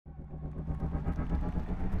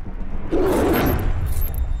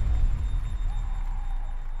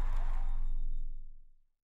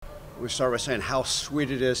we start by saying how sweet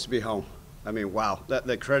it is to be home. I mean, wow,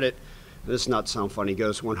 the credit, this does not sound funny,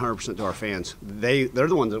 goes 100% to our fans. They're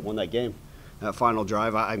the ones that won that game, that final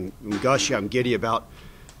drive. I'm gushy, I'm giddy about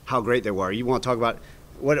how great they were. You want to talk about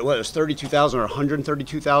what it was, 32,000 or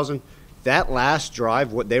 132,000? That last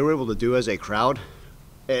drive, what they were able to do as a crowd,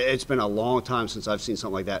 it's been a long time since I've seen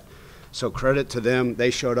something like that. So credit to them.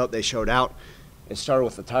 They showed up, they showed out. It started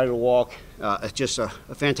with the title walk. It's just a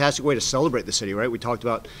fantastic way to celebrate the city, right? We talked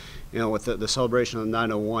about, with the celebration of the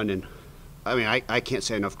 901, and I mean, I can't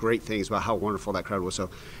say enough great things about how wonderful that crowd was. So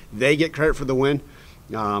they get credit for the win.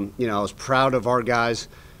 I was proud of our guys'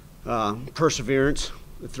 perseverance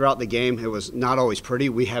throughout the game. It was not always pretty.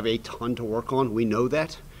 We have a ton to work on. We know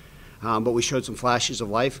that. But we showed some flashes of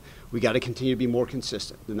life. We got to continue to be more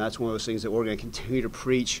consistent. And that's one of those things that we're going to continue to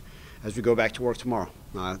preach as we go back to work tomorrow.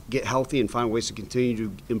 Get healthy and find ways to continue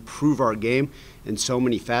to improve our game in so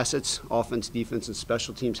many facets. Offense, defense, and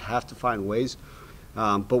special teams have to find ways.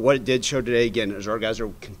 But what it did show today, again, is our guys are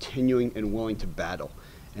continuing and willing to battle.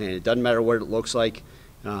 And it doesn't matter what it looks like.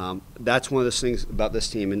 That's one of those things about this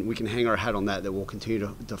team, and we can hang our hat on that we'll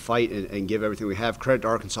continue to fight and give everything we have. Credit to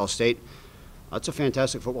Arkansas State. That's a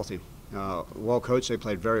fantastic football team. Well coached. They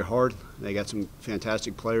played very hard. They got some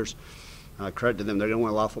fantastic players. Credit to them. They're going to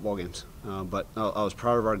win a lot of football games. But I was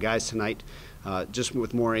proud of our guys tonight, just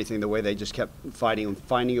with more than anything, the way they just kept fighting and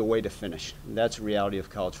finding a way to finish. And that's the reality of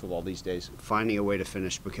college football these days, finding a way to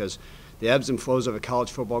finish, because the ebbs and flows of a college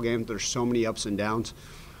football game, there's so many ups and downs,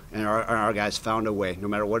 and our guys found a way, no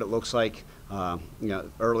matter what it looks like.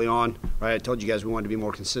 Early on, right, I told you guys we wanted to be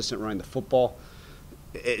more consistent running the football.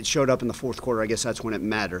 It showed up in the fourth quarter. I guess that's when it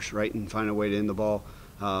matters, right, and find a way to end the ball.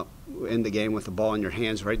 In the game with the ball in your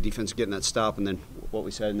hands, right? Defense getting that stop, and then what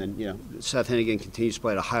we said, and then Seth Hennigan continues to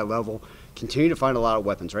play at a high level, continue to find a lot of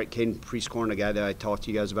weapons, right? Caden Prescorn, a guy that I talked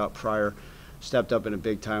to you guys about prior, stepped up in a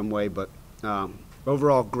big time way, but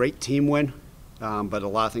overall great team win, but a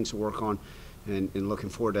lot of things to work on, and looking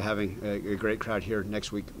forward to having a great crowd here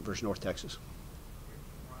next week versus North Texas.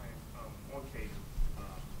 Ryan, on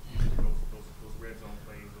Caden, those red zone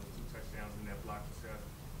plays, those 2 touchdowns and that block for Seth.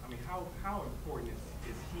 I mean, how important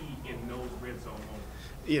is he in those red zone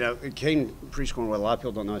moments? Caden Prescorn, what a lot of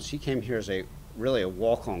people don't know is he came here as really a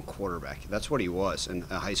walk-on quarterback. That's what he was in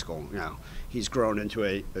high school. He's grown into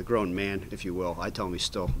a grown man, if you will. I tell him he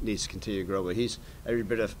still needs to continue to grow, but he's every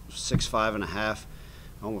bit of 6'5.5",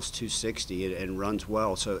 almost 260, and runs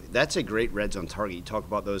well. So that's a great red zone target. You talk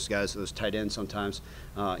about those guys, those tight ends sometimes.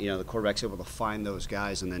 The quarterback's able to find those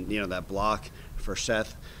guys, and then that block for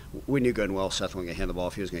Seth. We knew good and well Seth wasn't going to hand the ball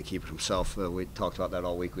if he was going to keep it himself. We talked about that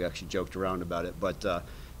all week. We actually joked around about it. But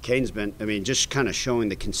Caden's been, just kind of showing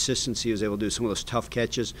the consistency he was able to do, some of those tough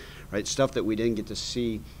catches, right? Stuff that we didn't get to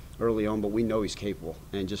see early on, but we know he's capable,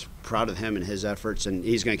 and just proud of him and his efforts. And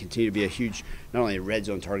he's going to continue to be a huge, not only a red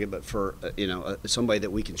zone target, but for somebody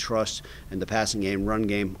that we can trust in the passing game, run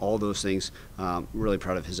game, all those things. Really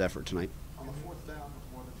proud of his effort tonight. On the fourth down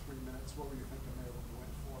with more than 3 minutes, what were you thinking they were going to win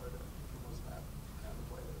for it? If it was that kind of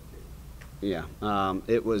play that it gave?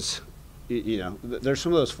 Yeah, it was. There's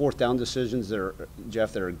some of those fourth down decisions that are,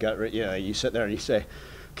 Jeff, that are gut. You sit there and you say,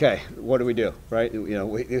 okay, what do we do, right?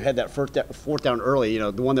 We had that fourth down early.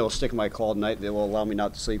 The one that will stick in my call tonight that will allow me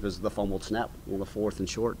not to sleep is the fumbled snap on the 4th and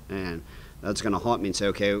short, and that's going to haunt me and say,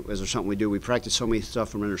 okay, is there something we do? We practice so many stuff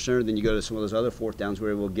from under center, then you go to some of those other fourth downs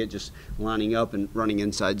where we'll get just lining up and running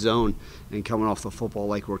inside zone and coming off the football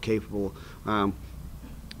like we're capable.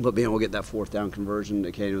 But being able to get that fourth down conversion,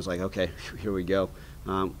 Caden was like, okay, here we go.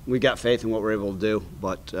 We got faith in what we're able to do,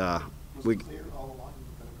 but we clear all along you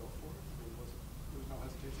were going to go for it? There was no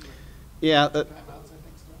hesitation? Yeah. Timeouts, I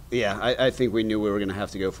think, still? Yeah, I think we knew we were going to have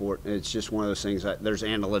to go for it. It's just one of those things. There's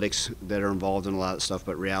analytics that are involved in a lot of stuff,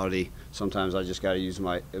 but reality, sometimes I just got to use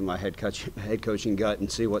my head coaching gut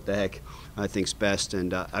and see what the heck I think's best.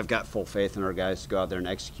 And I've got full faith in our guys to go out there and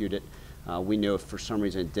execute it. We knew if for some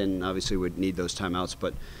reason it didn't, obviously we'd need those timeouts,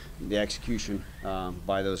 but the execution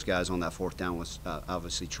by those guys on that fourth down was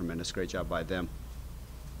obviously tremendous. Great job by them.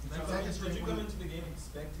 Did you come into the game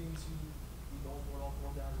expecting to be going for it all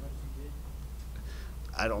 4 downs as much as you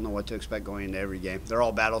did? I don't know what to expect going into every game. They're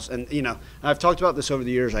all battles. And, I've talked about this over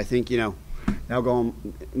the years. I think, now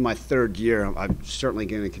going in my 3rd year, I'm certainly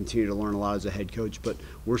going to continue to learn a lot as a head coach, but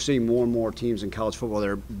we're seeing more and more teams in college football that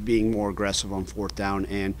are being more aggressive on fourth down,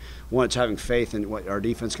 and one, it's having faith in what our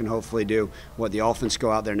defense can hopefully do, what the offense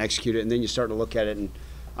go out there and execute it, and then you start to look at it, and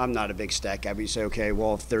I'm not a big stat guy, but you say, okay,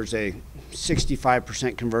 well, if there's a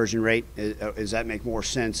 65% conversion rate, does that make more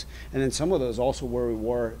sense? And then some of those also where we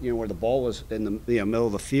were, where the ball was in the middle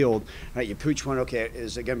of the field, right? You pooch one, okay,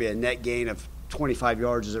 is it going to be a net gain of 25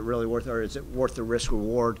 yards? Is it really worth it, or is it worth the risk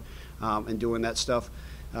reward? and doing that stuff.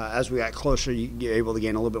 As we got closer, you're able to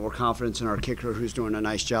gain a little bit more confidence in our kicker, who's doing a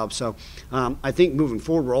nice job. So I think moving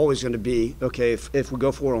forward, we're always going to be, okay, if we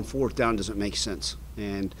go for it on fourth down, does it make sense?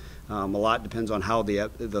 And a lot depends on how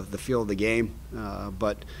the feel of the game.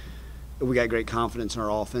 But we got great confidence in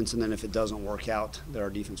our offense, and then if it doesn't work out, then our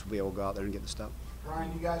defense will be able to go out there and get the stop.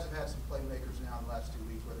 Ryan, you guys have had some playmakers now in the last 2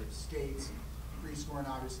 weeks, whether it's Skates, free scoring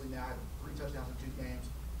obviously now, 3 touchdowns in 2 games.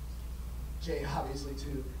 Jay, obviously,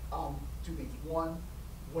 2 games. One,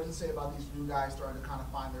 what does it say about these new guys starting to kind of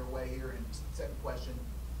find their way here? And second question,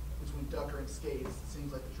 between Ducker and Skates, it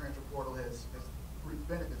seems like the transfer portal has reaped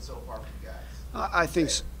benefits so far for you guys. I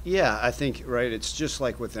think, yeah, I think, right, it's just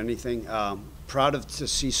like with anything. Proud to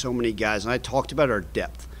see so many guys. And I talked about our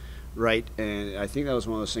depth, right? And I think that was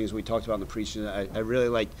one of those things we talked about in the preseason. I really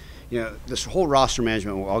like, this whole roster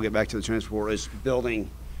management, I'll get back to the transfer portal, is building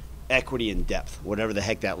equity and depth, whatever the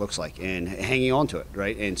heck that looks like, and hanging on to it,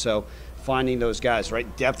 right? And so finding those guys,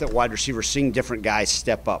 right? Depth at wide receiver, seeing different guys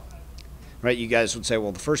step up, right? You guys would say,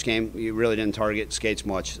 well, the first game, you really didn't target Skates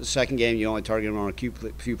much. The second game, you only targeted him on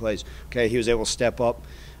a few plays. Okay, he was able to step up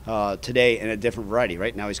today in a different variety,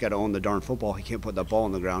 right? Now he's got to own the darn football. He can't put that ball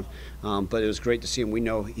on the ground. But it was great to see him. We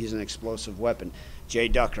know he's an explosive weapon. Jay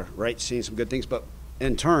Ducker, right? Seeing some good things. But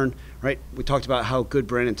in turn, right, we talked about how good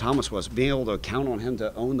Brandon Thomas was. Being able to count on him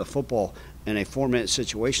to own the football in a 4-minute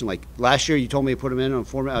situation. Like last year, you told me to put him in on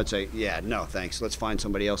 4 minutes. I'd say, yeah, no, thanks. Let's find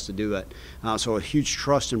somebody else to do that. So a huge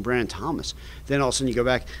trust in Brandon Thomas. Then all of a sudden you go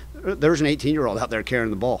back. There's an 18-year-old out there carrying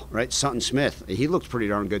the ball, right? Sutton Smith. He looked pretty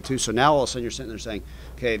darn good too. So now all of a sudden you're sitting there saying,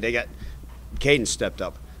 okay, they got Caden stepped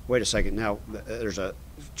up. Wait a second. Now there's a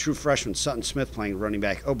true freshman, Sutton Smith, playing running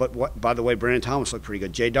back. Oh, but by the way, Brandon Thomas looked pretty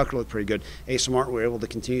good. Jay Ducker looked pretty good. Asa Martin were able to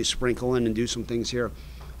continue to sprinkle in and do some things here.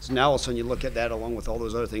 So now all of a sudden you look at that along with all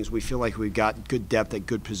those other things, we feel like we've got good depth at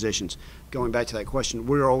good positions. Going back to that question,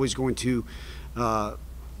 we're always going to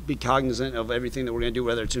be cognizant of everything that we're going to do,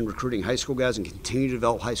 whether it's in recruiting high school guys and continue to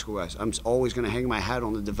develop high school guys. I'm always going to hang my hat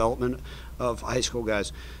on the development of high school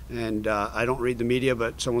guys. And I don't read the media,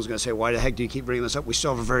 but someone's going to say, why the heck do you keep bringing this up? We still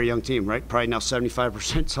have a very young team, right? Probably now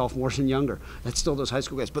 75% sophomores and younger. That's still those high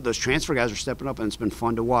school guys. But those transfer guys are stepping up, and it's been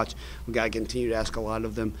fun to watch. We've got to continue to ask a lot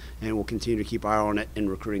of them, and we'll continue to keep our eye on it in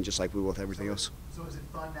recruiting just like we will with everything else. So is it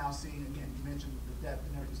fun now seeing, again, you mentioned the depth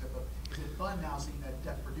and everything, but is it fun now seeing that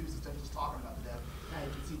depth produce instead of just talking about the depth? Now you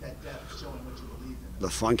can see that depth showing what you believe in. The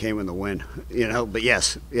fun came in the win, But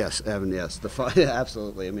yes, Evan, yes, the fun,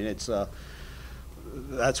 absolutely. I mean, it's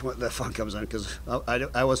that's what the fun comes in, because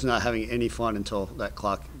I was not having any fun until that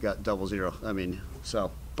clock got 00. I mean,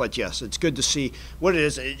 so. But yes, it's good to see what it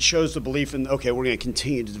is. It shows the belief in, okay, we're going to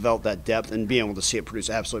continue to develop that depth and be able to see it produce,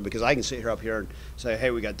 absolutely. Because I can sit here up here and say,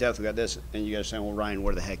 hey, we got depth, we got this, and you guys are saying, well, Ryan,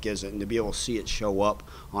 where the heck is it? And to be able to see it show up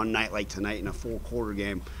on a night like tonight in a full quarter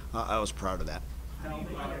game, I was proud of that. How do you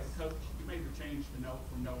think, Coach, you made the change to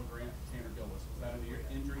from Noah Grant to Tanner Gillis? Was that an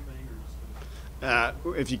injury thing,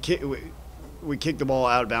 or just? If you kick, we kicked the ball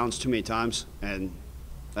out of bounds too many times, and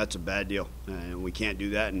that's a bad deal, and we can't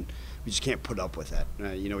do that, and we just can't put up with that.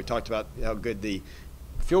 We talked about how good the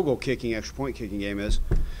field goal kicking, extra point kicking game is,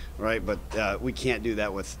 right? But we can't do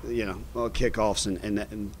that with kickoffs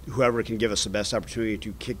and whoever can give us the best opportunity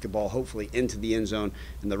to kick the ball, hopefully into the end zone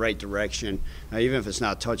in the right direction, even if it's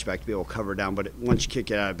not a touchback, to be able to cover down. But once you kick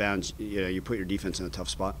it out of bounds, you put your defense in a tough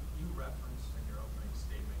spot. You referenced in your opening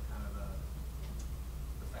statement kind of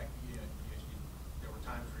the fact that there were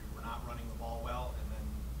times where you were not running the ball well, and then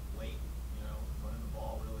late, running the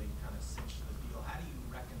ball really kind of cinched the deal. How do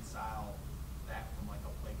you reconcile that from like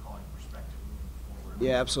a play calling perspective moving forward?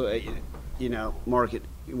 Yeah, absolutely. Mark,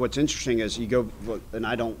 what's interesting is you go look, and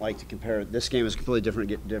I don't like to compare. This game is completely different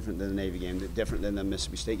than the Navy game, different than the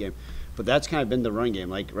Mississippi State game. But that's kind of been the run game,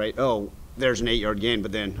 like, right? Oh, there's an 8-yard gain,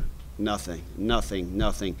 but then nothing, and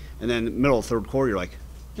then in the middle of the third quarter, you're like,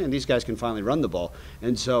 man, these guys can finally run the ball,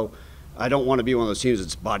 and so. I don't want to be one of those teams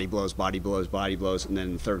that's body blows, and then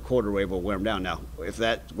in the third quarter we're able to wear them down. Now, if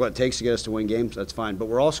that's what it takes to get us to win games, that's fine. But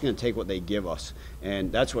we're also going to take what they give us,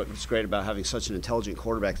 and that's what's great about having such an intelligent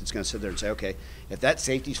quarterback that's going to sit there and say, okay, if that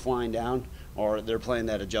safety's flying down or they're playing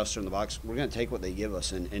that adjuster in the box, we're going to take what they give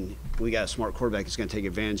us, and we got a smart quarterback that's going to take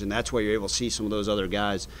advantage, and that's why you're able to see some of those other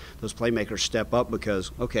guys, those playmakers, step up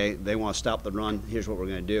because, okay, they want to stop the run, here's what we're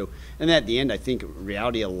going to do. And at the end, I think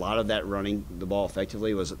reality, a lot of that running the ball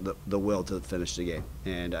effectively was the will to finish the game,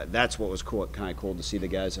 and that's what was cool, kind of cool to see the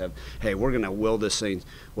guys have, hey, we're going to will this thing,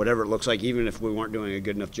 whatever it looks like, even if we weren't doing a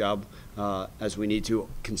good enough job as we need to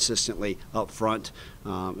consistently up front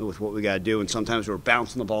with what we got to do, and sometimes we're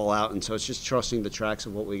bouncing the ball out, and so it's just trusting the tracks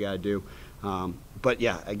of what we got to do. But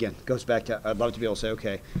yeah, again, it goes back to, I'd love to be able to say,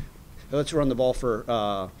 okay, let's run the ball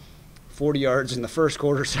for 40 yards in the first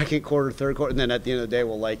quarter, second quarter, third quarter, and then at the end of the day,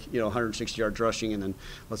 we'll 160 yards rushing, and then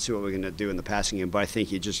let's see what we're going to do in the passing game. But I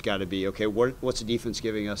think you just got to be, okay, what's the defense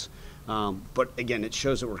giving us? But again, it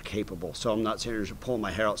shows that we're capable. So I'm not sitting here pulling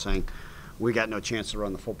my hair out saying we got no chance to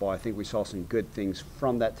run the football. I think we saw some good things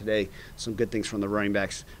from that today, some good things from the running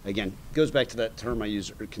backs. Again, goes back to that term I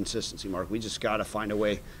use, consistency, Mark. We just got to find a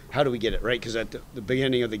way. How do we get it right? Because at the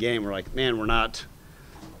beginning of the game, we're like, man, we're not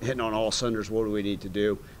hitting on all cylinders. What do we need to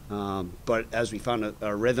do? But as we found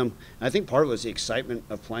a rhythm, and I think part of it was the excitement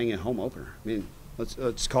of playing a home opener. I mean,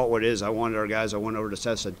 let's call it what it is. I went over to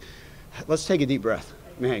Seth, said, let's take a deep breath.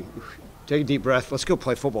 Man, take a deep breath. Let's go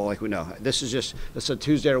play football like we know. This is a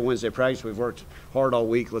Tuesday or Wednesday practice. We've worked hard all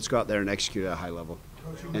week. Let's go out there and execute at a high level.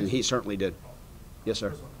 And he certainly did. Yes,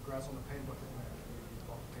 sir. Congrats on the paint bucket match.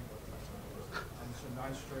 It's a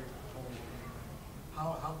nice straight home game.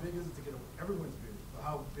 How big is it to get a, everyone's big, but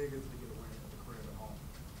how big is it to get a win at the crib at home?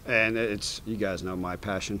 And it's, you guys know my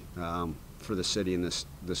passion for the city and this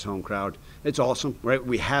home crowd. It's awesome, right?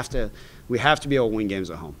 We have to be able to win games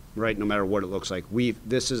at home, right? No matter what it looks like.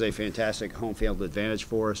 This is a fantastic home field advantage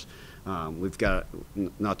for us. We've got,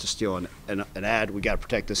 not to steal an ad, we got to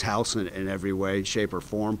protect this house in every way, shape, or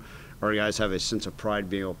form. Our guys have a sense of pride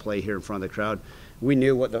being able to play here in front of the crowd. We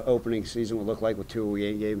knew what the opening season would look like with 2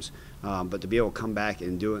 away games, but to be able to come back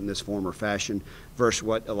and do it in this form or fashion versus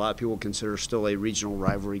what a lot of people consider still a regional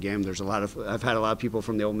rivalry game. I've had a lot of people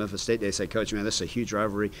from the old Memphis State, they say, Coach, man, this is a huge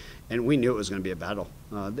rivalry, and we knew it was going to be a battle.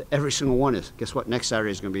 Every single one is. Guess what? Next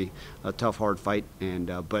Saturday is going to be a tough, hard fight,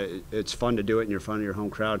 but it's fun to do it in front of your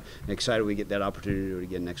home crowd. And excited we get that opportunity to do it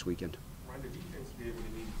again next weekend. Ryan, the defense did what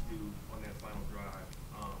it needed to do on that final drive,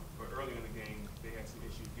 but early in the game, they had some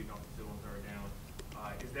issues getting off the field on third down.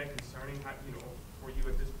 Is that concerning, for you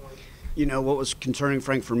at this point? What was concerning,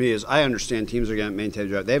 Frank, for me is I understand teams are going to maintain the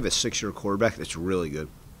drive. They have a 6-year quarterback that's really good,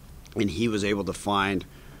 and he was able to find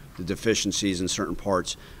the deficiencies in certain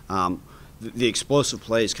parts. The explosive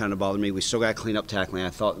plays kind of bothered me. We still got to clean up tackling. I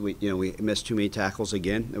thought we missed too many tackles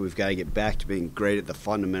again, and we've got to get back to being great at the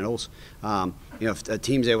fundamentals. If a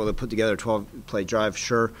team's able to put together a 12-play drive,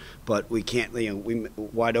 sure, but we can't. We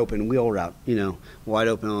wide open wheel route, wide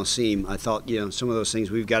open on a seam. I thought, some of those things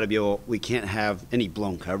we've got to be able. We can't have any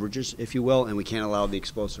blown coverages, if you will, and we can't allow the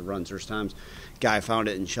explosive runs. There's times, guy found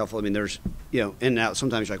it and shuffled. I mean, there's in and out.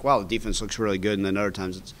 Sometimes you're like, wow, the defense looks really good, and then other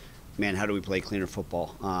times it's, man, how do we play cleaner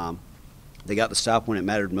football? They got the stop when it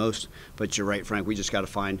mattered most, but you're right, Frank. We just got to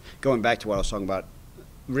find, going back to what I was talking about,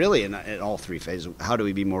 really in all three phases, how do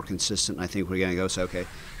we be more consistent? I think we're going to go say, okay,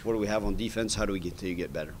 what do we have on defense? How do we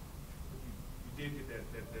get better? You did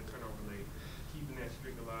get that turnover late, keeping that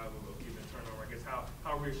streak alive of getting a turnover. I guess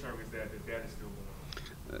how reassuring is that is still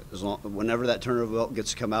going on? Whenever that turnover belt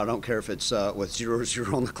gets to come out, I don't care if it's with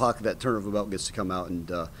 0-0 on the clock, that turnover belt gets to come out,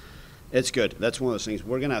 and it's good. That's one of those things.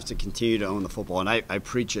 We're going to have to continue to own the football, and I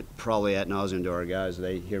preach it probably ad nauseum to our guys.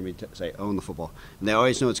 They hear me say, own the football. And they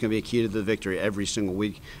always know it's going to be a key to the victory every single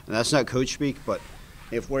week. And that's not coach speak, but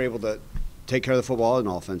if we're able to take care of the football on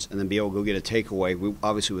offense and then be able to go get a takeaway, we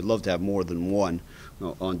obviously would love to have more than one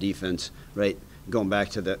on defense, right? Going back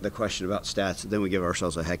to the question about stats, then we give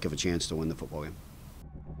ourselves a heck of a chance to win the football game.